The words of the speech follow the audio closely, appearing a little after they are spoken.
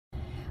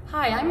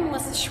Hi, I'm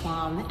Melissa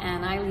Schwam,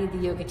 and I lead the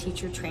yoga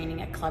teacher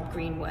training at Club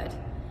Greenwood.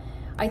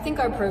 I think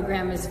our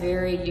program is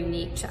very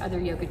unique to other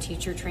yoga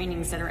teacher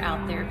trainings that are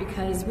out there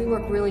because we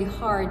work really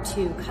hard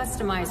to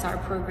customize our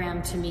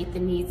program to meet the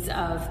needs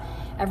of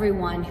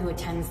everyone who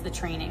attends the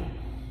training.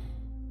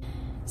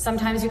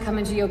 Sometimes you come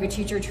into yoga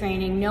teacher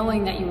training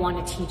knowing that you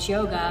want to teach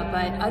yoga,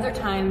 but other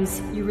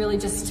times you really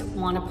just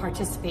want to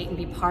participate and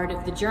be part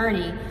of the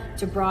journey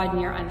to broaden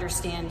your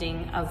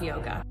understanding of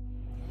yoga.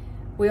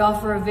 We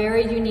offer a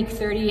very unique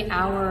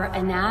 30-hour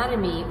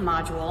anatomy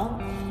module,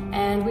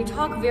 and we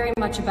talk very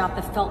much about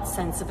the felt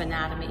sense of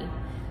anatomy.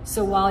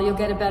 So while you'll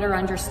get a better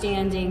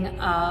understanding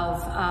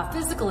of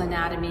physical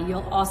anatomy,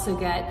 you'll also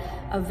get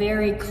a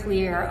very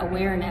clear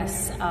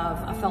awareness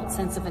of a felt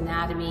sense of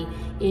anatomy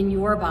in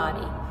your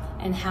body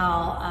and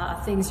how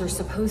things are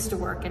supposed to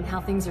work and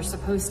how things are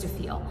supposed to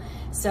feel.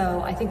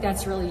 So I think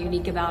that's really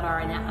unique about our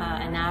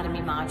anatomy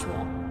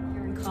module.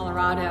 Here in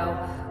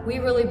Colorado, we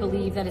really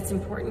believe that it's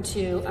important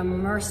to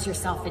immerse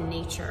yourself in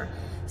nature.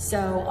 So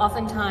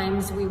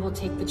oftentimes we will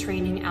take the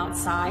training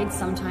outside,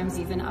 sometimes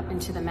even up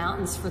into the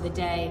mountains for the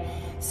day,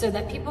 so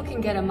that people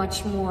can get a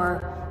much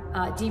more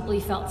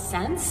deeply felt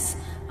sense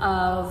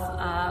of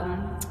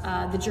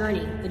the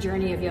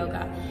journey of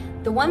yoga.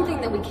 The one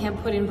thing that we can't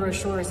put in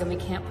brochures and we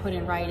can't put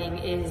in writing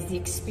is the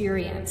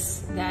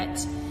experience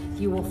that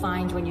you will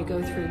find when you go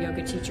through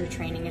yoga teacher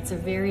training. It's a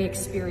very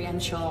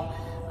experiential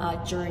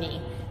journey.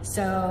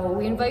 So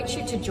we invite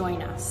you to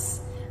join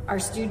us. Our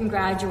student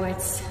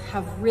graduates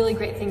have really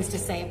great things to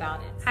say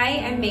about it. Hi,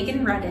 I'm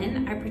Megan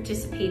Rudden. I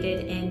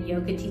participated in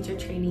yoga teacher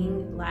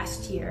training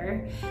last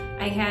year.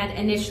 I had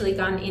initially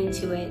gone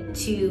into it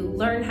to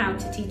learn how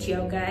to teach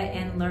yoga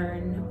and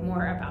learn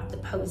more about the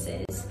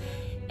poses.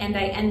 And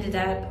I ended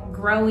up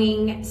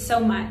growing so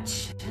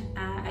much.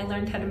 I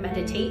learned how to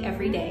meditate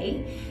every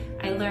day.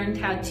 I learned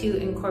how to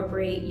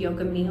incorporate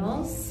yoga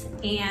meals,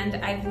 and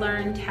I've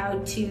learned how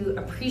to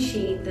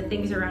appreciate the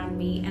things around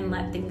me and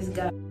let things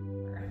go.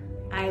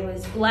 I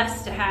was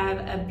blessed to have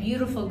a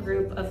beautiful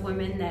group of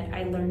women that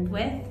I learned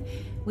with.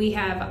 We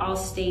have all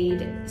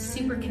stayed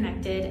super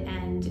connected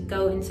and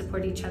go and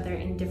support each other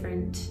in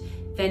different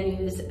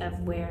venues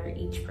of where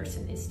each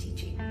person is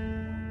teaching.